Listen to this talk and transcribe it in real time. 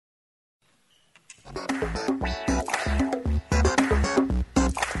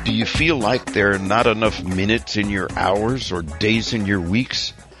Do you feel like there are not enough minutes in your hours or days in your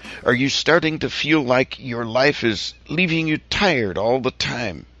weeks? Are you starting to feel like your life is leaving you tired all the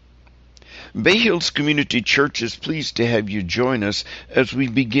time? Bay Hills Community Church is pleased to have you join us as we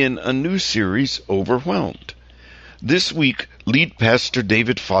begin a new series, Overwhelmed. This week, lead pastor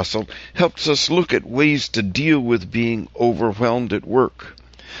David Fossel helps us look at ways to deal with being overwhelmed at work.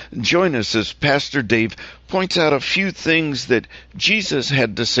 Join us as Pastor Dave points out a few things that Jesus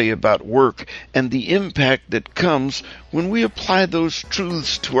had to say about work and the impact that comes when we apply those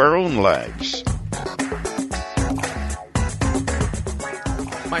truths to our own lives.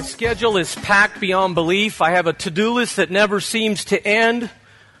 My schedule is packed beyond belief. I have a to-do list that never seems to end.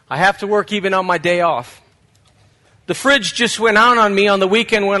 I have to work even on my day off. The fridge just went out on me on the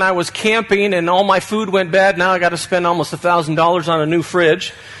weekend when I was camping and all my food went bad. Now I got to spend almost $1,000 on a new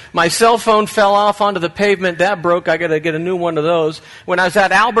fridge. My cell phone fell off onto the pavement. That broke. I got to get a new one of those. When I was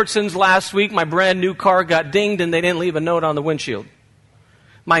at Albertsons last week, my brand new car got dinged and they didn't leave a note on the windshield.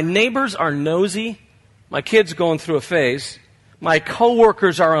 My neighbors are nosy. My kid's going through a phase. My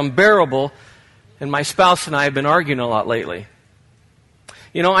coworkers are unbearable. And my spouse and I have been arguing a lot lately.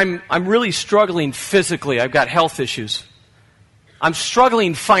 You know, I'm really struggling physically. I've got health issues. I'm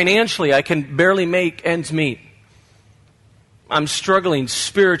struggling financially. I can barely make ends meet. I'm struggling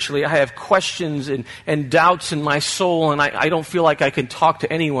spiritually. I have questions and doubts in my soul, and I don't feel like I can talk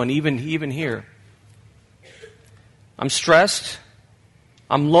to anyone, even here. I'm stressed.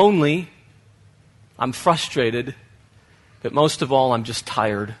 I'm lonely. I'm frustrated. But most of all, I'm just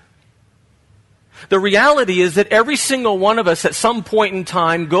tired. The reality is that every single one of us at some point in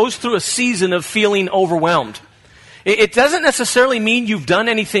time goes through a season of feeling overwhelmed. It doesn't necessarily mean you've done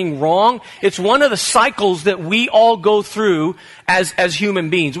anything wrong. It's one of the cycles that we all go through as human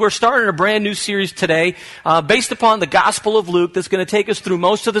beings. We're starting a brand new series today based upon the Gospel of Luke that's going to take us through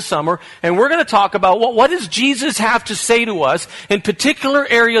most of the summer. And we're going to talk about what does Jesus have to say to us in particular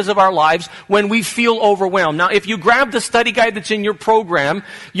areas of our lives when we feel overwhelmed. Now, if you grab the study guide that's in your program,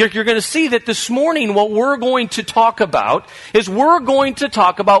 you're going to see that this morning what we're going to talk about is we're going to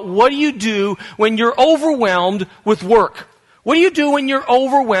talk about what do you do when you're overwhelmed with work. What do you do when you're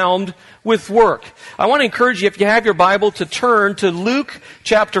overwhelmed with work? I want to encourage you, if you have your Bible, to turn to Luke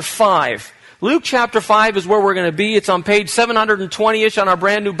chapter 5. Luke chapter 5 is where we're going to be. It's on page 720-ish on our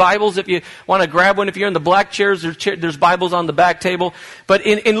brand new Bibles. If you want to grab one, if you're in the black chairs, there's Bibles on the back table. But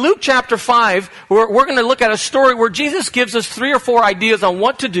in Luke chapter 5, we're going to look at a story where Jesus gives us 3 or 4 ideas on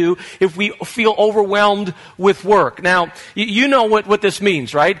what to do if we feel overwhelmed with work. Now, you know what this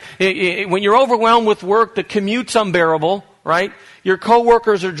means, right? When you're overwhelmed with work, the commute's unbearable, right? Your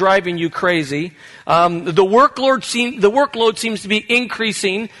coworkers are driving you crazy. The workload seems to be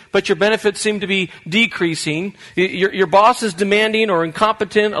increasing, but your benefits seem to be decreasing. Your boss is demanding or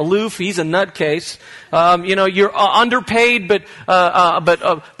incompetent, aloof. He's a nutcase. You're underpaid, but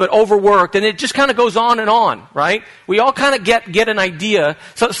overworked, and it just kind of goes on, right? We all kind of get an idea.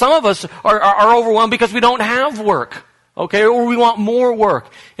 So some of us are overwhelmed because we don't have work. Okay, or we want more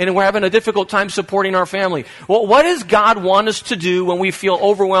work, and we're having a difficult time supporting our family. Well, what does God want us to do when we feel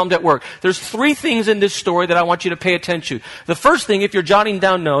overwhelmed at work? There's 3 things in this story that I want you to pay attention to. The first thing, if you're jotting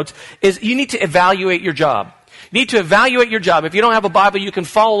down notes, is you need to evaluate your job. You need to evaluate your job. If you don't have a Bible, you can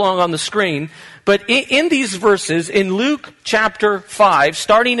follow along on the screen. But in these verses, in Luke chapter 5,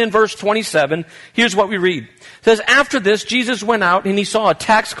 starting in verse 27, here's what we read. It says, after this, Jesus went out and he saw a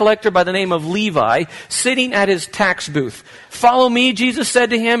tax collector by the name of Levi sitting at his tax booth. Follow me, Jesus said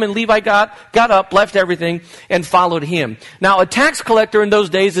to him, and Levi got up, left everything, and followed him. Now, a tax collector in those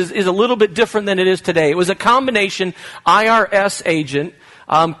days is a little bit different than it is today. It was a combination IRS agent,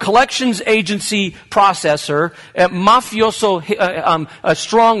 collections agency processor, mafioso, a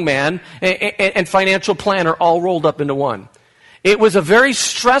strongman, and financial planner all rolled up into one. It was a very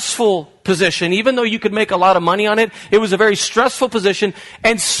stressful position. Even though you could make a lot of money on it, it was a very stressful position.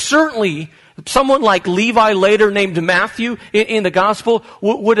 And certainly, someone like Levi, later named Matthew in the gospel,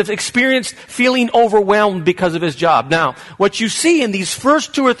 would have experienced feeling overwhelmed because of his job. Now, what you see in these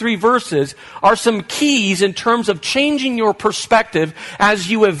first 2 or 3 verses are some keys in terms of changing your perspective as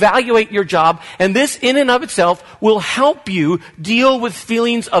you evaluate your job. And this, in and of itself, will help you deal with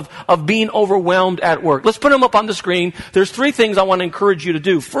feelings of being overwhelmed at work. Let's put them up on the screen. There's 3 things I want to encourage you to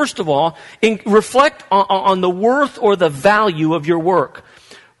do. First of all, reflect on the worth or the value of your work.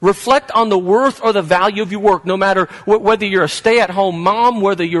 Reflect on the worth or the value of your work, no matter whether you're a stay-at-home mom,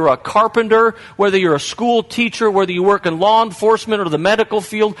 whether you're a carpenter, whether you're a school teacher, whether you work in law enforcement or the medical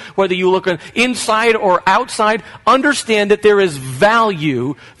field, whether you look inside or outside. Understand that there is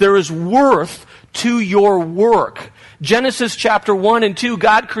value, there is worth to your work. Genesis chapter 1 and 2,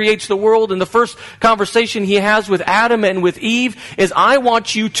 God creates the world, and the first conversation he has with Adam and with Eve is, I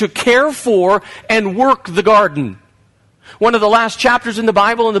want you to care for and work the garden. One of the last chapters in the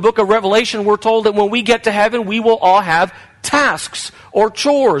Bible, in the book of Revelation, we're told that when we get to heaven, we will all have tasks or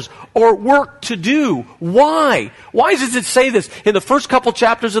chores or work to do. Why? Why does it say this in the first couple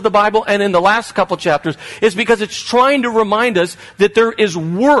chapters of the Bible and in the last couple chapters? It's because it's trying to remind us that there is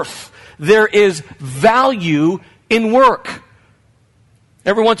worth, there is value in work.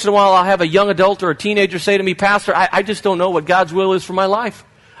 Every once in a while I'll have a young adult or a teenager say to me, Pastor, I just don't know what God's will is for my life.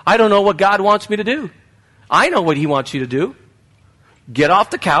 I don't know what God wants me to do. I know what he wants you to do. Get off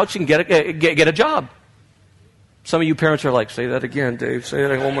the couch and get a job. Some of you parents are like, say that again, Dave. Say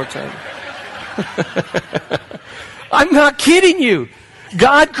that one more time. I'm not kidding you.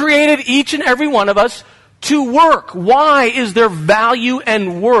 God created each and every one of us to work. Why is there value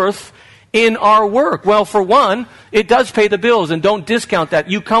and worth in our work? Well, for one, it does pay the bills, and don't discount that.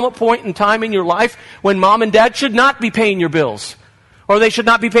 You come a point in time in your life when mom and dad should not be paying your bills, or they should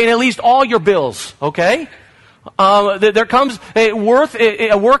not be paying at least all your bills, okay? There comes a worth.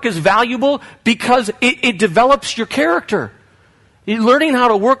 A work is valuable because it develops your character. Learning how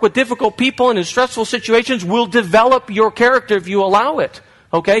to work with difficult people and in stressful situations will develop your character if you allow it.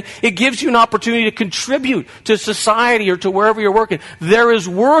 Okay? It gives you an opportunity to contribute to society or to wherever you're working. There is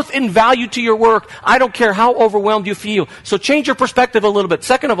worth and value to your work. I don't care how overwhelmed you feel. So change your perspective a little bit.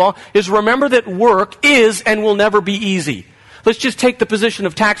 Second of all, is remember that work is and will never be easy. Let's just take the position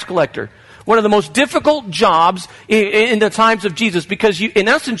of tax collector. One of the most difficult jobs in the times of Jesus, because in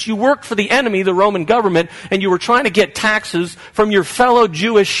essence you worked for the enemy, the Roman government, and you were trying to get taxes from your fellow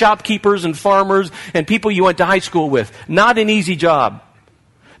Jewish shopkeepers and farmers and people you went to high school with. Not an easy job.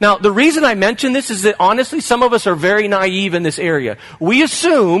 Now, the reason I mention this is that honestly, some of us are very naive in this area. We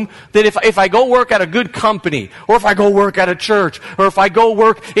assume that if I go work at a good company, or if I go work at a church, or if I go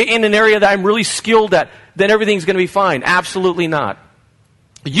work in an area that I'm really skilled at, then everything's going to be fine. Absolutely not.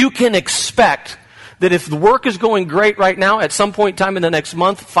 You can expect that if the work is going great right now, at some point in time in the next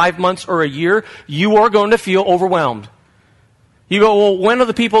month, 5 months, or a year, you are going to feel overwhelmed. You go, well, when are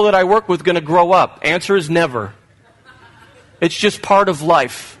the people that I work with going to grow up? Answer is never. It's just part of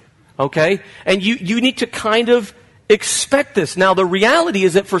life, okay? And you need to kind of expect this. Now, the reality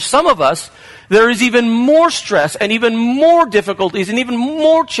is that for some of us, there is even more stress and even more difficulties and even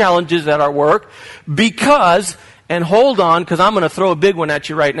more challenges at our work because, and hold on, because I'm going to throw a big one at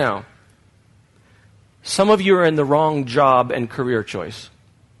you right now. Some of you are in the wrong job and career choice.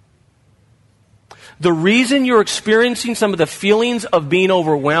 The reason you're experiencing some of the feelings of being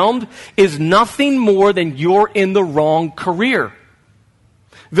overwhelmed is nothing more than you're in the wrong career.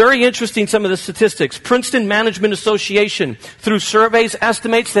 Very interesting, some of the statistics. Princeton Management Association, through surveys,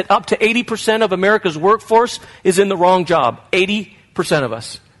 estimates that up to 80% of America's workforce is in the wrong job. 80% of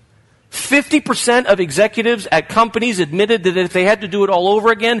us. 50% of executives at companies admitted that if they had to do it all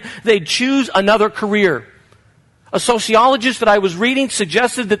over again, they'd choose another career. A sociologist that I was reading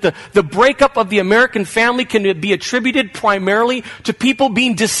suggested that the breakup of the American family can be attributed primarily to people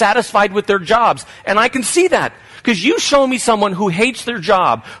being dissatisfied with their jobs. And I can see that. Because you show me someone who hates their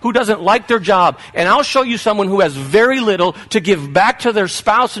job, who doesn't like their job, and I'll show you someone who has very little to give back to their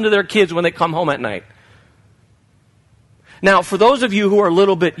spouse and to their kids when they come home at night. Now, for those of you who are a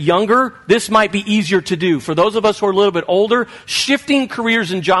little bit younger, this might be easier to do. For those of us who are a little bit older, shifting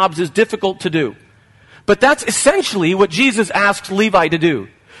careers and jobs is difficult to do. But that's essentially what Jesus asked Levi to do.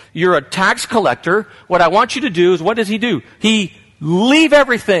 You're a tax collector. What I want you to do is, what does he do? He leave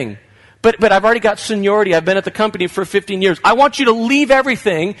everything. But I've already got seniority. I've been at the company for 15 years. I want you to leave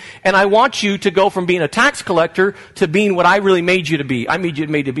everything, and I want you to go from being a tax collector to being what I really made you to be. I made you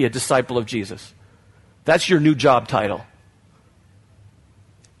to be a disciple of Jesus. That's your new job title.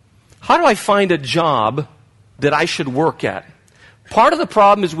 How do I find a job that I should work at? Part of the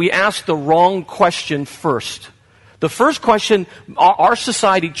problem is we ask the wrong question first. The first question our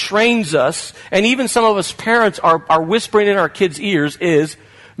society trains us, and even some of us parents are whispering in our kids' ears, is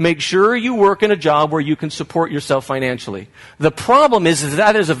make sure you work in a job where you can support yourself financially. The problem is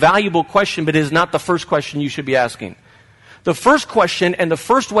that is a valuable question, but it is not the first question you should be asking. The first question and the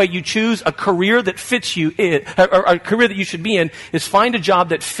first way you choose a career that fits you, or a career that you should be in, is find a job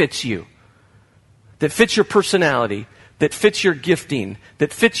that fits you, that fits your personality, that fits your gifting,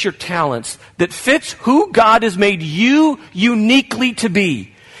 that fits your talents, that fits who God has made you uniquely to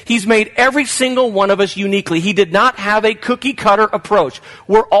be. He's made every single one of us uniquely. He did not have a cookie-cutter approach.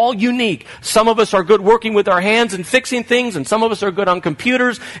 We're all unique. Some of us are good working with our hands and fixing things, and some of us are good on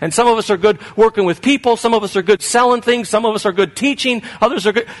computers, and some of us are good working with people, some of us are good selling things, some of us are good teaching, others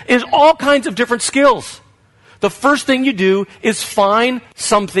are good. There's all kinds of different skills. The first thing you do is find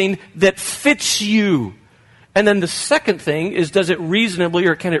something that fits you. And then the second thing is, does it reasonably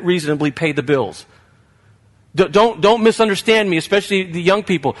or can it reasonably pay the bills? Don't misunderstand me, especially the young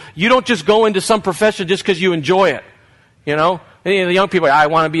people. You don't just go into some profession just because you enjoy it. You know? Any of the young people, I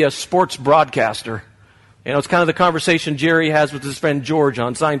want to be a sports broadcaster. You know, it's kind of the conversation Jerry has with his friend George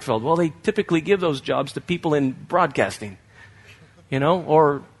on Seinfeld. Well, they typically give those jobs to people in broadcasting, you know,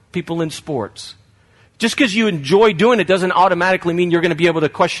 or people in sports. Just because you enjoy doing it doesn't automatically mean you're going to be able to,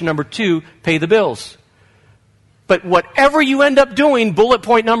 question number 2, pay the bills. But whatever you end up doing, bullet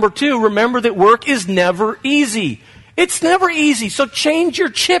point number 2, remember that work is never easy. It's never easy. So change your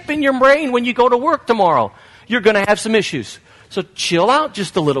chip in your brain when you go to work tomorrow. You're going to have some issues. So chill out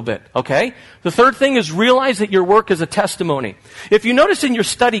just a little bit, okay? The third thing is realize that your work is a testimony. If you notice in your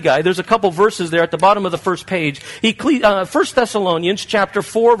study guide, there's a couple verses there at the bottom of the first page. 1 Thessalonians chapter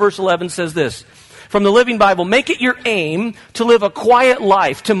 4, verse 11 says this. From the Living Bible, make it your aim to live a quiet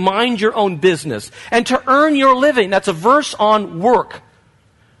life, to mind your own business, and to earn your living. That's a verse on work.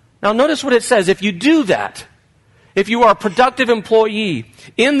 Now notice what it says. If you do that, if you are a productive employee,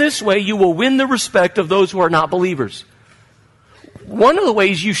 in this way you will win the respect of those who are not believers. One of the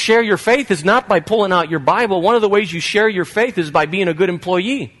ways you share your faith is not by pulling out your Bible. One of the ways you share your faith is by being a good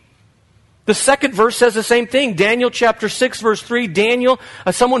employee. The second verse says the same thing. Daniel chapter 6, verse 3. Daniel,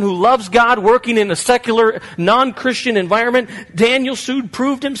 someone who loves God, working in a secular, non-Christian environment, Daniel soon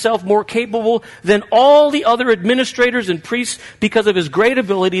proved himself more capable than all the other administrators and priests. Because of his great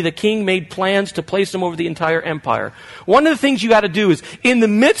ability, the king made plans to place him over the entire empire. One of the things you got to do is, in the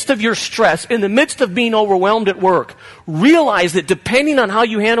midst of your stress, in the midst of being overwhelmed at work, realize that depending on how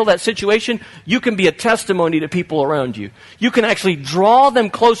you handle that situation, you can be a testimony to people around you. You can actually draw them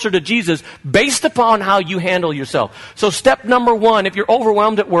closer to Jesus based upon how you handle yourself. So step number 1, if you're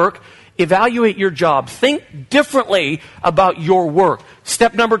overwhelmed at work, evaluate your job. Think differently about your work.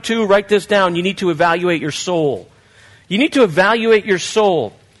 Step number 2, write this down. You need to evaluate your soul. You need to evaluate your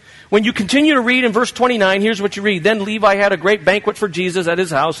soul. When you continue to read in verse 29, here's what you read. Then Levi had a great banquet for Jesus at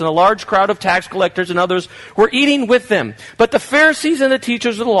his house, and a large crowd of tax collectors and others were eating with them. But the Pharisees and the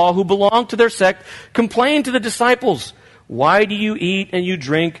teachers of the law who belonged to their sect complained to the disciples, "Why do you eat and you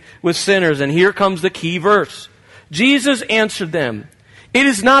drink with sinners?" And here comes the key verse. Jesus answered them, "It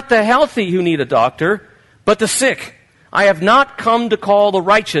is not the healthy who need a doctor, but the sick. I have not come to call the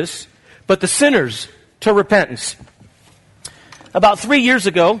righteous, but the sinners to repentance." About 3 years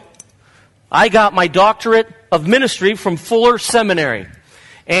ago, I got my doctorate of ministry from Fuller Seminary.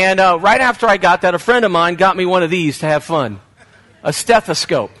 And right after I got that, a friend of mine got me one of these to have fun. A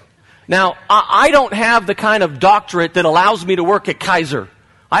stethoscope. Now, I don't have the kind of doctorate that allows me to work at Kaiser.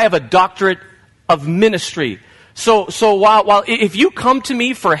 I have a doctorate of ministry. So while if you come to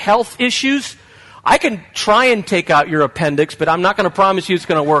me for health issues, I can try and take out your appendix, but I'm not going to promise you it's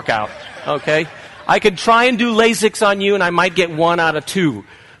going to work out. Okay? I could try and do LASIK on you, and I might get 1 out of 2.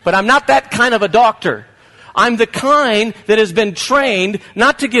 But I'm not that kind of a doctor. I'm the kind that has been trained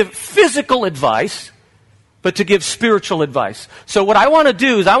not to give physical advice, but to give spiritual advice. So what I want to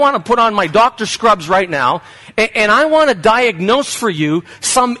do is I want to put on my doctor scrubs right now, and I want to diagnose for you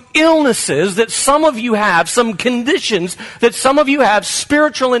some illnesses that some of you have, some conditions that some of you have,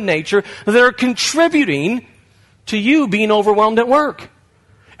 spiritual in nature, that are contributing to you being overwhelmed at work.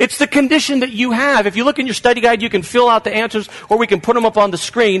 It's the condition that you have. If you look in your study guide, you can fill out the answers, or we can put them up on the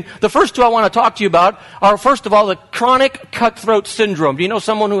screen. The first 2 I want to talk to you about are, first of all, the chronic cutthroat syndrome. Do you know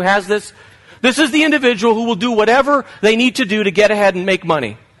someone who has this? This is the individual who will do whatever they need to do to get ahead and make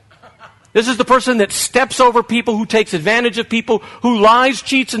money. This is the person that steps over people, who takes advantage of people, who lies,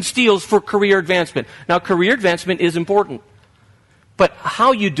 cheats, and steals for career advancement. Now, career advancement is important, but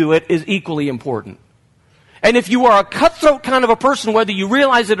how you do it is equally important. And if you are a cutthroat kind of a person, whether you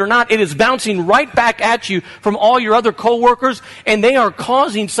realize it or not, it is bouncing right back at you from all your other coworkers, and they are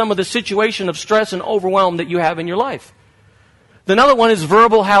causing some of the situation of stress and overwhelm that you have in your life. Another one is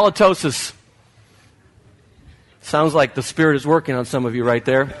verbal halitosis. Sounds like the Spirit is working on some of you right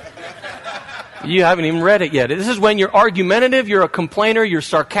there. You haven't even read it yet. This is when you're argumentative, you're a complainer, you're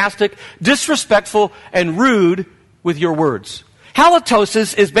sarcastic, disrespectful, and rude with your words.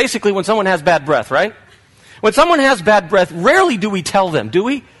 Halitosis is basically when someone has bad breath, right? When someone has bad breath, rarely do we tell them, do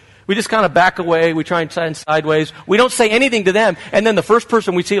we? We just kind of back away. We try and stand sideways. We don't say anything to them. And then the first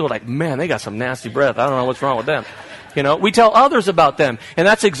person we see, we're like, man, they got some nasty breath. I don't know what's wrong with them. We tell others about them. And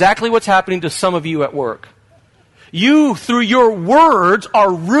that's exactly what's happening to some of you at work. You, through your words,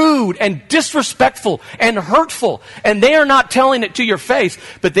 are rude and disrespectful and hurtful. And they are not telling it to your face,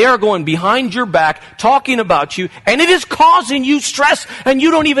 but they are going behind your back, talking about you, and it is causing you stress, and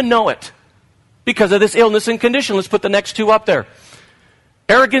you don't even know it because of this illness and condition. Let's put the next two up there.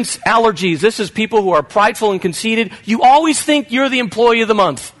 Arrogance, allergies. This is people who are prideful and conceited. You always think you're the employee of the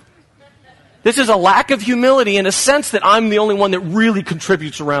month. This is a lack of humility in a sense that I'm the only one that really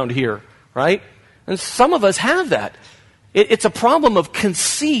contributes around here, right? And some of us have that. It's a problem of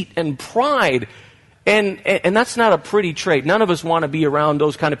conceit and pride. And that's not a pretty trait. None of us want to be around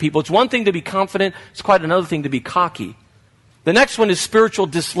those kind of people. It's one thing to be confident. It's quite another thing to be cocky. The next one is spiritual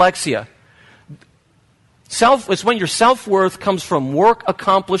dyslexia. It's when your self-worth comes from work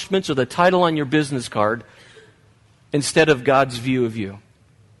accomplishments or the title on your business card instead of God's view of you.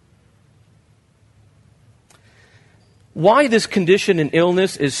 Why this condition and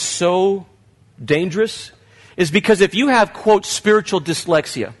illness is so dangerous is because if you have, quote, spiritual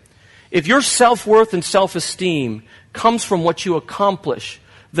dyslexia, if your self-worth and self-esteem comes from what you accomplish,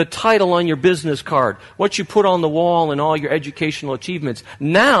 the title on your business card, what you put on the wall and all your educational achievements,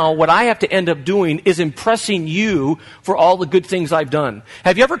 now what I have to end up doing is impressing you for all the good things I've done.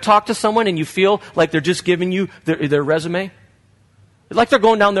 Have you ever talked to someone and you feel like they're just giving you their resume? Like they're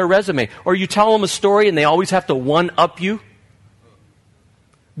going down their resume. Or you tell them a story and they always have to one-up you?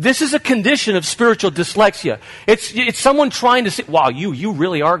 This is a condition of spiritual dyslexia. It's someone trying to say, wow, you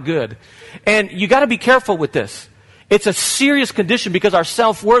really are good. And you got to be careful with this. It's a serious condition because our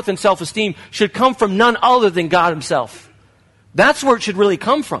self-worth and self-esteem should come from none other than God himself. That's where it should really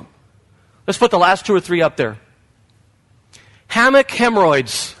come from. Let's put the last two or three up there. Hammock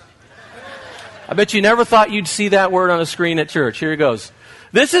hemorrhoids. I bet you never thought you'd see that word on a screen at church. Here it goes.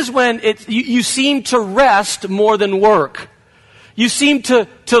 This is when you seem to rest more than work. You seem to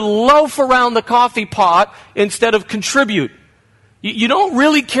loaf around the coffee pot instead of contribute. You don't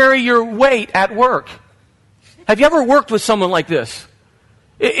really carry your weight at work. Have you ever worked with someone like this?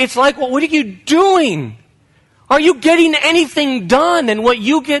 It's like, well, what are you doing? Are you getting anything done? And what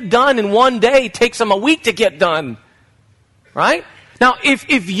you get done in one day takes them a week to get done. Right? Now,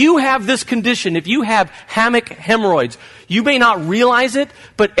 if you have this condition, if you have hammock hemorrhoids, you may not realize it,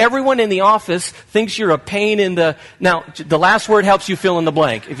 but everyone in the office thinks you're a pain in the... Now, the last word helps you fill in the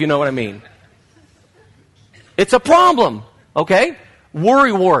blank, if you know what I mean. It's a problem, okay?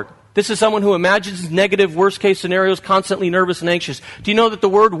 Worrywart. This is someone who imagines negative, worst-case scenarios, constantly nervous and anxious. Do you know that the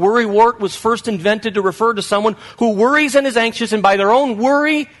word worrywart was first invented to refer to someone who worries and is anxious, and by their own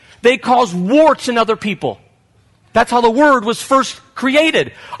worry, they cause warts in other people? That's how the word was first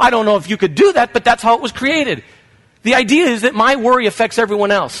created. I don't know if you could do that, but that's how it was created. The idea is that my worry affects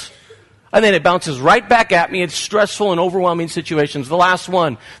everyone else. And then it bounces right back at me in stressful and overwhelming situations. The last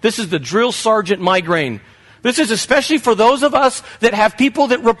one. This is the drill sergeant migraine. This is especially for those of us that have people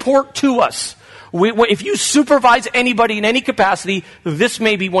that report to us. If you supervise anybody in any capacity, this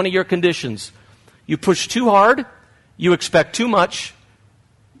may be one of your conditions. You push too hard, you expect too much,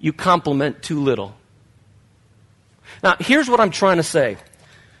 you compliment too little. Now, here's what I'm trying to say.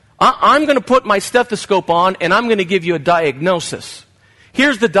 I'm going to put my stethoscope on and I'm going to give you a diagnosis.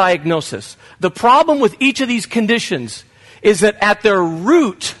 Here's the diagnosis. The problem with each of these conditions is that at their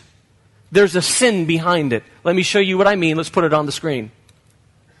root, there's a sin behind it. Let me show you what I mean. Let's put it on the screen.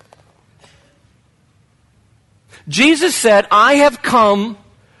 Jesus said, I have come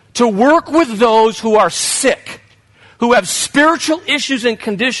to work with those who are sick, who have spiritual issues and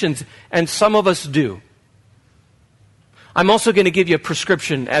conditions, and some of us do. I'm also going to give you a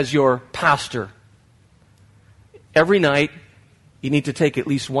prescription as your pastor. Every night, you need to take at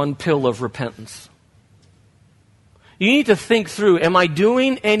least one pill of repentance. You need to think through, am I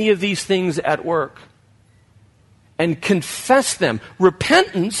doing any of these things at work? And confess them.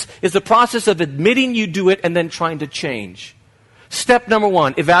 Repentance is the process of admitting you do it and then trying to change. Step number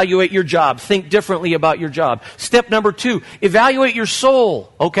 1, evaluate your job. Think differently about your job. Step number 2, evaluate your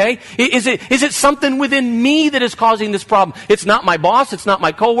soul, okay? Is it something within me that is causing this problem? It's not my boss, it's not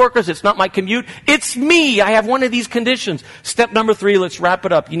my coworkers, it's not my commute. It's me. I have one of these conditions. Step number 3, let's wrap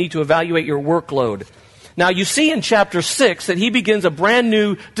it up. You need to evaluate your workload. Now, you see in chapter 6 that he begins a brand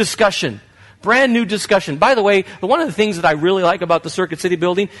new discussion. Brand new discussion. By the way, one of the things that I really like about the Circuit City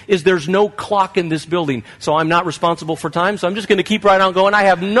building is there's no clock in this building. So I'm not responsible for time, so I'm just going to keep right on going. I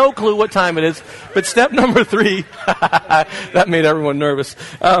have no clue what time it is. But step number 3, that made everyone nervous.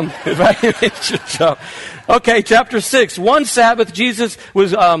 Okay, chapter 6. One Sabbath, Jesus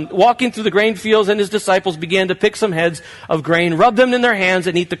was walking through the grain fields, and his disciples began to pick some heads of grain, rub them in their hands,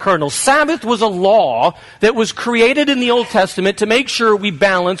 and eat the kernels. Sabbath was a law that was created in the Old Testament to make sure we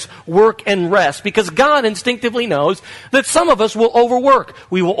balance work and rest, because God instinctively knows that some of us will overwork.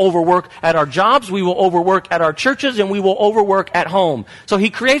 We will overwork at our jobs, we will overwork at our churches, and we will overwork at home. So he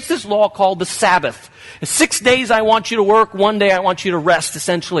creates this law called the Sabbath. 6 days I want you to work, 1 day I want you to rest,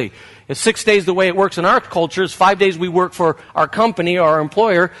 essentially. 6 days, the way it works in our culture, is 5 days we work for our company or our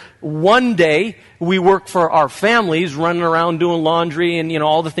employer. 1 day we work for our families, running around doing laundry and,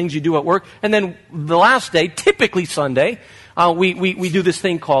 all the things you do at work. And then the last day, typically Sunday, we do this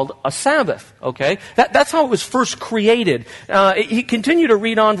thing called a Sabbath, okay? That's how it was first created. He continued to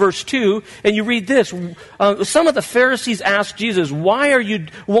read on verse 2, and you read this. Some of the Pharisees asked Jesus, why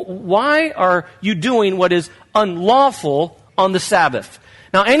are you doing what is unlawful on the Sabbath?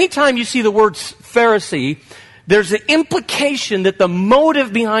 Now, anytime you see the word Pharisee, there's an implication that the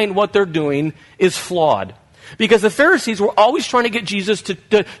motive behind what they're doing is flawed. Because the Pharisees were always trying to get Jesus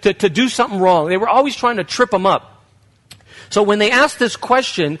to do something wrong. They were always trying to trip him up. So when they ask this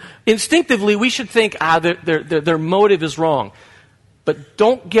question, instinctively we should think, their motive is wrong. But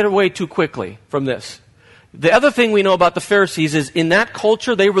don't get away too quickly from this. The other thing we know about the Pharisees is in that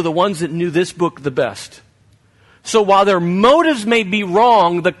culture, they were the ones that knew this book the best. So while their motives may be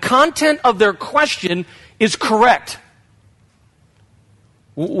wrong, the content of their question is correct.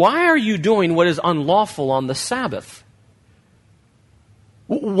 Why are you doing what is unlawful on the Sabbath?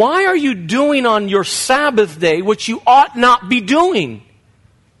 Why are you doing on your Sabbath day what you ought not be doing?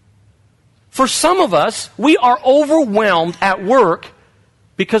 For some of us, we are overwhelmed at work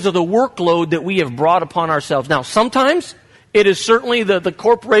because of the workload that we have brought upon ourselves. Now, sometimes it is certainly the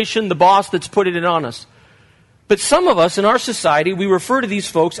corporation, the boss that's put it on us. But some of us in our society, we refer to these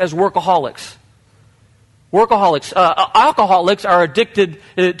folks as workaholics. Workaholics. Alcoholics are addicted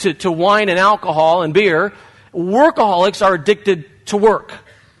to wine and alcohol and beer. Workaholics are addicted to work.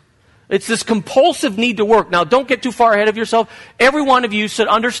 It's this compulsive need to work. Now, don't get too far ahead of yourself. Every one of you should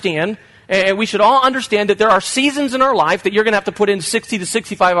understand, and we should all understand that there are seasons in our life that you're going to have to put in 60 to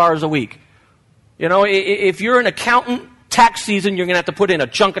 65 hours a week. If you're an accountant, tax season, you're going to have to put in a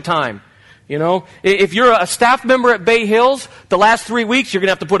chunk of time. If you're a staff member at Bay Hills, the last 3 weeks, you're going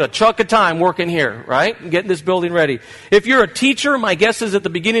to have to put a chunk of time working here, right? And getting this building ready. If you're a teacher, my guess is at the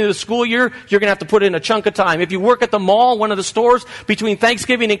beginning of the school year, you're going to have to put in a chunk of time. If you work at the mall, one of the stores, between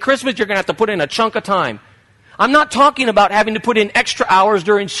Thanksgiving and Christmas, you're going to have to put in a chunk of time. I'm not talking about having to put in extra hours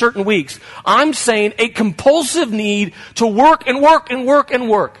during certain weeks. I'm saying a compulsive need to work and work and work and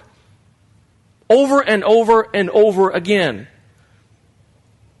work. Over and over and over again.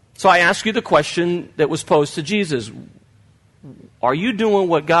 So I ask you the question that was posed to Jesus. Are you doing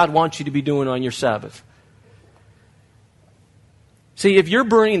what God wants you to be doing on your Sabbath? See, if you're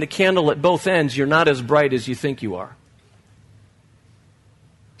burning the candle at both ends, you're not as bright as you think you are.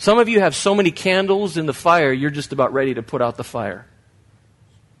 Some of you have so many candles in the fire, you're just about ready to put out the fire.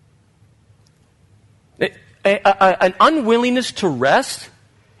 An unwillingness to rest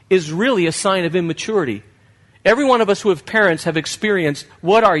is really a sign of immaturity. Every one of us who have parents have experienced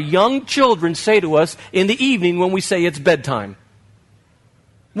what our young children say to us in the evening when we say it's bedtime.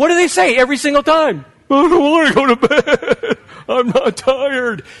 What do they say every single time? I don't want to go to bed. I'm not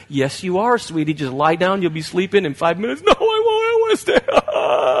tired. Yes, you are, sweetie. Just lie down. You'll be sleeping in 5 minutes. No, I won't. I want to stay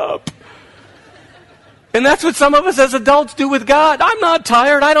up. And that's what some of us as adults do with God. I'm not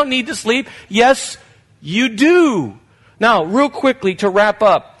tired. I don't need to sleep. Yes, you do. Now, real quickly to wrap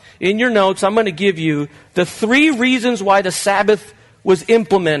up. In your notes, I'm going to give you the 3 reasons why the Sabbath was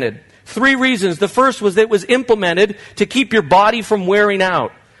implemented. 3 reasons. The first was that it was implemented to keep your body from wearing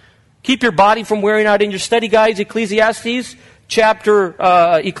out. Keep your body from wearing out. In your study guides, Ecclesiastes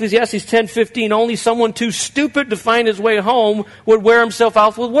 10:15, only someone too stupid to find his way home would wear himself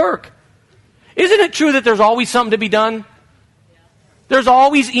out with work. Isn't it true that there's always something to be done? There's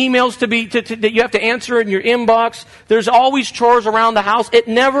always emails that you have to answer in your inbox. There's always chores around the house. It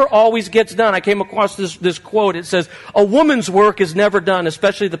never always gets done. I came across this quote. It says, a woman's work is never done,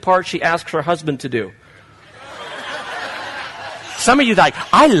 especially the part she asks her husband to do. Some of you are like,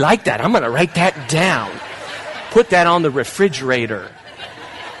 I like that. I'm going to write that down. Put that on the refrigerator.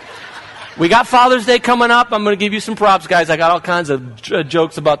 We got Father's Day coming up. I'm going to give you some props, guys. I got all kinds of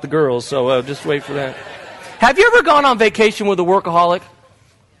jokes about the girls, so just wait for that. Have you ever gone on vacation with a workaholic?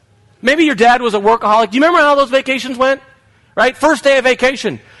 Maybe your dad was a workaholic. Do you remember how those vacations went? Right? First day of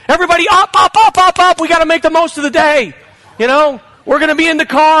vacation. Everybody up. We got to make the most of the day. You know, we're going to be in the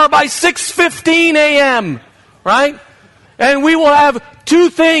car by 6:15 a.m., right? And we will have two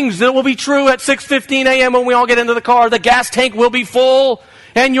things that will be true at 6:15 a.m. when we all get into the car. The gas tank will be full,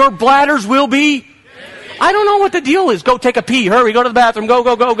 and your bladders will be... I don't know what the deal is. Go take a pee. Hurry, go to the bathroom.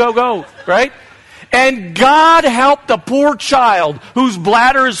 Go. Right? And God help the poor child whose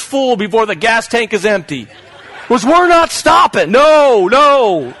bladder is full before the gas tank is empty. Because we're not stopping.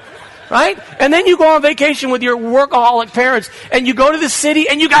 No. Right? And then you go on vacation with your workaholic parents, and you go to the city,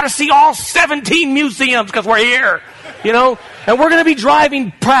 and you got to see all 17 museums because we're here. You know? And we're going to be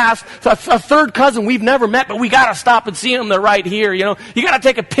driving past a third cousin we've never met, but we got to stop and see them. They're right here. You know? You got to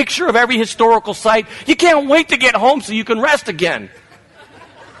take a picture of every historical site. You can't wait to get home so you can rest again.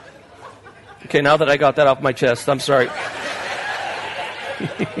 Okay, now that I got that off my chest, I'm sorry.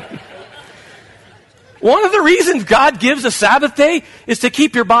 One of the reasons God gives a Sabbath day is to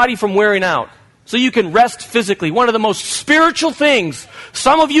keep your body from wearing out, so you can rest physically. One of the most spiritual things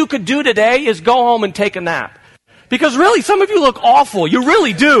some of you could do today is go home and take a nap. Because really, some of you look awful. You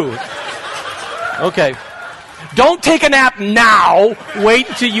really do. Okay. Don't take a nap now. Wait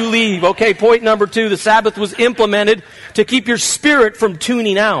until you leave. Okay, point number 2. The Sabbath was implemented to keep your spirit from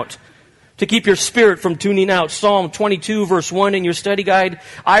tuning out. To keep your spirit from tuning out. Psalm 22, verse 1 in your study guide.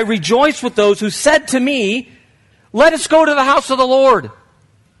 I rejoice with those who said to me, let us go to the house of the Lord.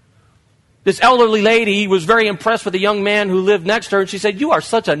 This elderly lady was very impressed with a young man who lived next to her, and she said, you are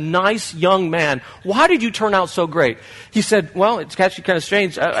such a nice young man. Why did you turn out so great? He said, well, it's actually kind of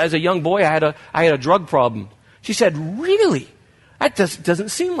strange. As a young boy, I had a drug problem. She said, really? That doesn't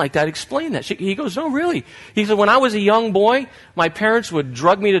seem like that. Explain that. He goes, no, really. He said, when I was a young boy, my parents would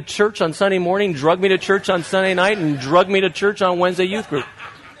drug me to church on Sunday morning, drug me to church on Sunday night, and drug me to church on Wednesday youth group.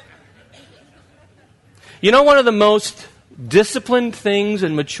 You know, one of the most disciplined things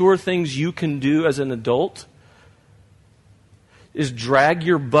and mature things you can do as an adult is drag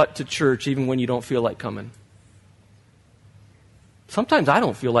your butt to church even when you don't feel like coming. Sometimes I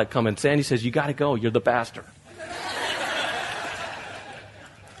don't feel like coming. Sandy says, you got to go. You're the pastor.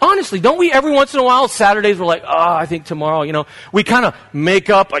 Honestly, don't we every once in a while, Saturdays, we're like, I think tomorrow, you know, we kind of make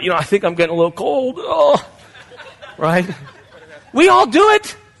up, I think I'm getting a little cold. Right? We all do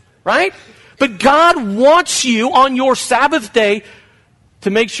it, right? But God wants you on your Sabbath day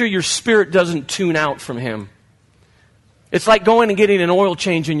to make sure your spirit doesn't tune out from Him. It's like going and getting an oil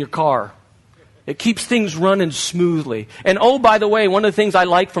change in your car. It keeps things running smoothly. And oh, by the way, one of the things I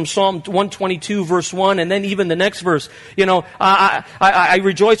like from Psalm 122, verse 1, and then even the next verse, I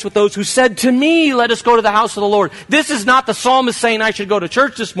rejoice with those who said to me, let us go to the house of the Lord. This is not the psalmist saying I should go to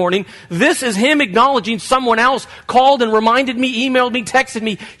church this morning. This is him acknowledging someone else called and reminded me, emailed me, texted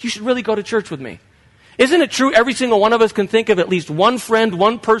me, you should really go to church with me. Isn't it true every single one of us can think of at least one friend,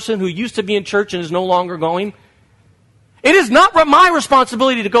 one person who used to be in church and is no longer going? It is not my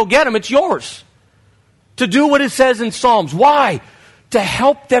responsibility to go get them, it's yours. To do what it says in Psalms. Why? To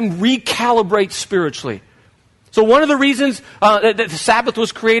help them recalibrate spiritually. So one of the reasons that the Sabbath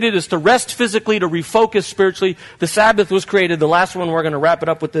was created is to rest physically, to refocus spiritually. The Sabbath was created, the last one, we're going to wrap it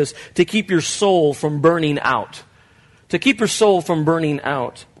up with this, to keep your soul from burning out. To keep your soul from burning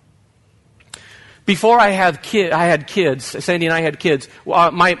out. Before I had kids, Sandy and I had kids,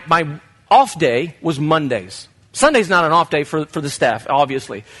 my off day was Mondays. Sunday's not an off day for the staff,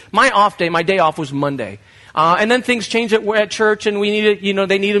 obviously. My off day, my day off was Monday. And then things changed at church, and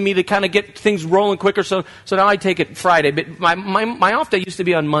they needed me to kind of get things rolling quicker, so now I take it Friday. But my off day used to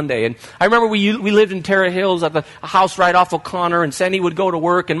be on Monday. And I remember we lived in Terra Hills at a house right off O'Connor, and Sandy would go to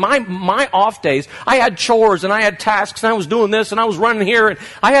work. And my off days, I had chores, and I had tasks, and I was doing this, and I was running here, and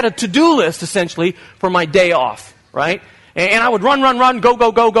I had a to-do list, essentially, for my day off, right? And I would run, go.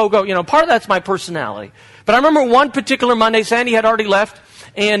 Part of that's my personality. But I remember one particular Monday, Sandy had already left,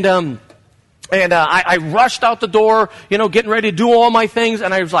 and I rushed out the door, getting ready to do all my things,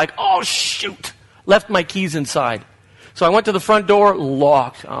 and I was like, oh, shoot, left my keys inside. So I went to the front door,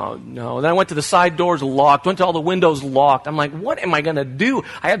 locked. Oh, no. Then I went to the side doors, locked. Went to all the windows, locked. I'm like, what am I going to do?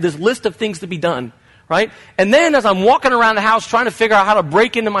 I have this list of things to be done, right? And then as I'm walking around the house trying to figure out how to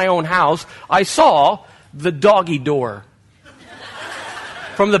break into my own house, I saw the doggy door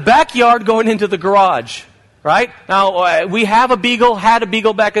from the backyard going into the garage. Right? Now, we had a beagle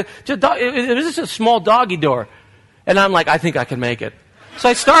back. It was just a small doggy door. And I'm like, I think I can make it. So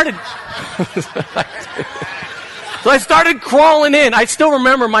I started crawling in. I still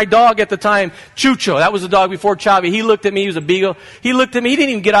remember my dog at the time, Chucho. That was the dog before Chavi. He looked at me. He was a beagle. He looked at me. He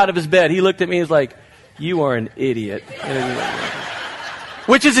didn't even get out of his bed. He looked at me. He was like, you are an idiot.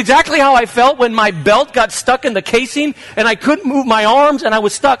 Which is exactly how I felt when my belt got stuck in the casing and I couldn't move my arms and I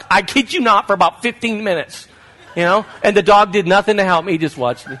was stuck, I kid you not, for about 15 minutes. You know? And the dog did nothing to help me. He just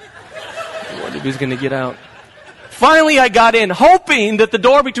watched me. I wondered if he was going to get out. Finally, I got in, hoping that the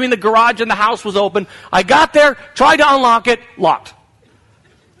door between the garage and the house was open. I got there, tried to unlock it, locked.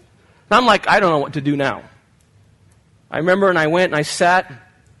 And I'm like, I don't know what to do now. I remember and I went and I sat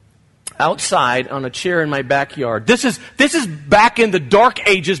outside on a chair in my backyard. This is back in the dark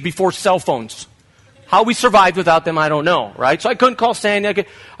ages before cell phones. How we survived without them, I don't know, right? So I couldn't call Sandy.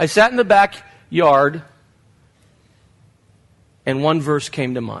 I sat in the backyard, and one verse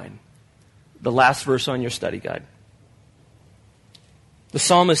came to mind. The last verse on your study guide. The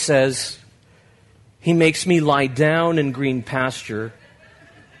psalmist says, He makes me lie down in green pasture.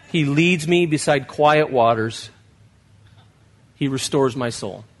 He leads me beside quiet waters. He restores my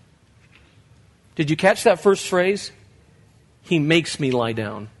soul. Did you catch that first phrase? He makes me lie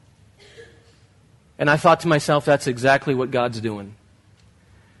down. And I thought to myself, that's exactly what God's doing.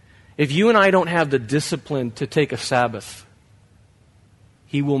 If you and I don't have the discipline to take a Sabbath,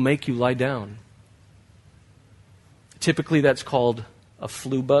 He will make you lie down. Typically that's called a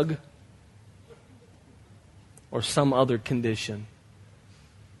flu bug or some other condition.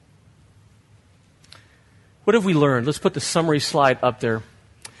 What have we learned? Let's put the summary slide up there.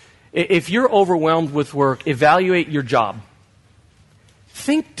 If you're overwhelmed with work, evaluate your job.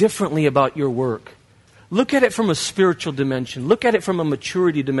 Think differently about your work. Look at it from a spiritual dimension. Look at it from a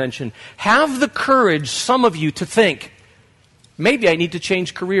maturity dimension. Have the courage, some of you, to think, maybe I need to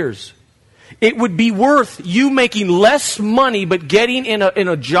change careers. It would be worth you making less money but getting in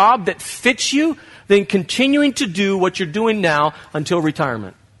a job that fits you than continuing to do what you're doing now until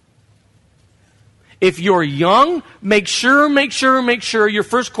retirement. If you're young, make sure your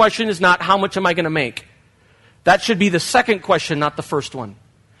first question is not how much am I going to make. That should be the second question, not the first one.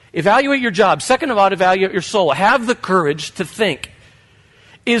 Evaluate your job. Second of all, evaluate your soul. Have the courage to think.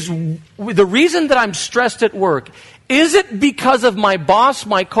 Is the reason that I'm stressed at work, is it because of my boss,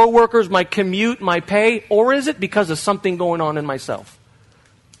 my coworkers, my commute, my pay, or is it because of something going on in myself?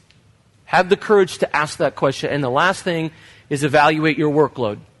 Have the courage to ask that question. And the last thing is evaluate your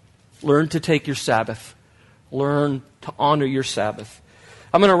workload. Learn to take your Sabbath. Learn to honor your Sabbath.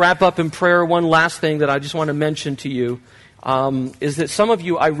 I'm going to wrap up in prayer. One last thing that I just want to mention to you is that some of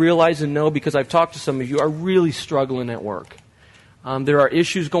you, I realize and know because I've talked to some of you, are really struggling at work. There are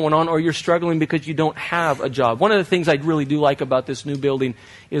issues going on, or you're struggling because you don't have a job. One of the things I really do like about this new building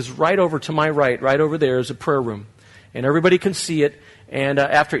is right over to my right over there is a prayer room. And everybody can see it. And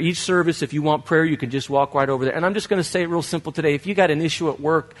after each service, if you want prayer, you can just walk right over there. And I'm just going to say it real simple today. If you got an issue at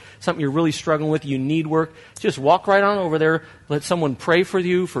work, something you're really struggling with, you need work, just walk right on over there. Let someone pray for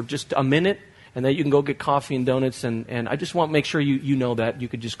you for just a minute. And then you can go get coffee and donuts. And I just want to make sure you know that. You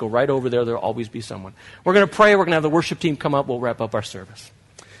could just go right over there. There'll always be someone. We're going to pray. We're going to have the worship team come up. We'll wrap up our service.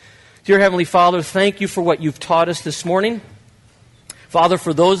 Dear Heavenly Father, thank you for what you've taught us this morning. Father,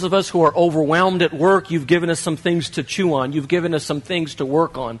 for those of us who are overwhelmed at work, you've given us some things to chew on. You've given us some things to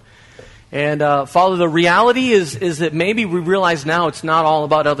work on. And Father, the reality is that maybe we realize now it's not all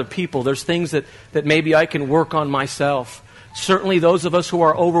about other people. There's things that maybe I can work on myself. Certainly those of us who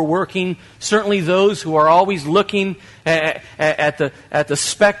are overworking, certainly those who are always looking at the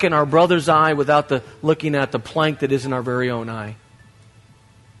speck in our brother's eye without looking at the plank that is in our very own eye.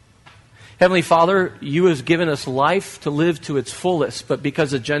 Heavenly Father, you have given us life to live to its fullest, but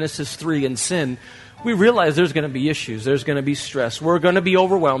because of Genesis 3 and sin, we realize there's going to be issues, there's going to be stress, we're going to be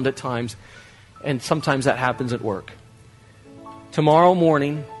overwhelmed at times, and sometimes that happens at work. Tomorrow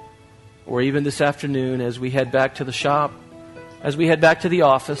morning, or even this afternoon, as we head back to the shop, as we head back to the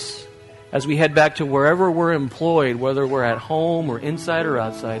office, as we head back to wherever we're employed, whether we're at home or inside or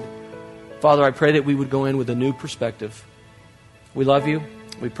outside, Father, I pray that we would go in with a new perspective. We love you.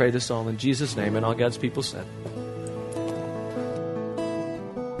 We pray this all in Jesus' name, and all God's people said.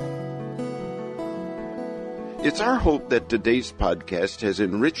 It's our hope that today's podcast has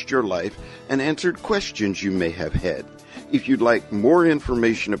enriched your life and answered questions you may have had. If you'd like more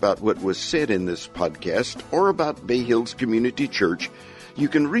information about what was said in this podcast or about Bay Hills Community Church, you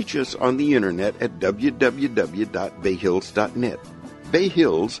can reach us on the internet at www.bayhills.net. Bay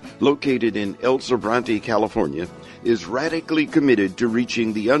Hills, located in El Sobrante, California, is radically committed to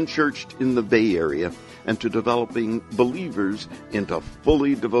reaching the unchurched in the Bay Area and to developing believers into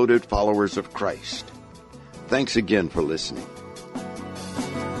fully devoted followers of Christ. Thanks again for listening.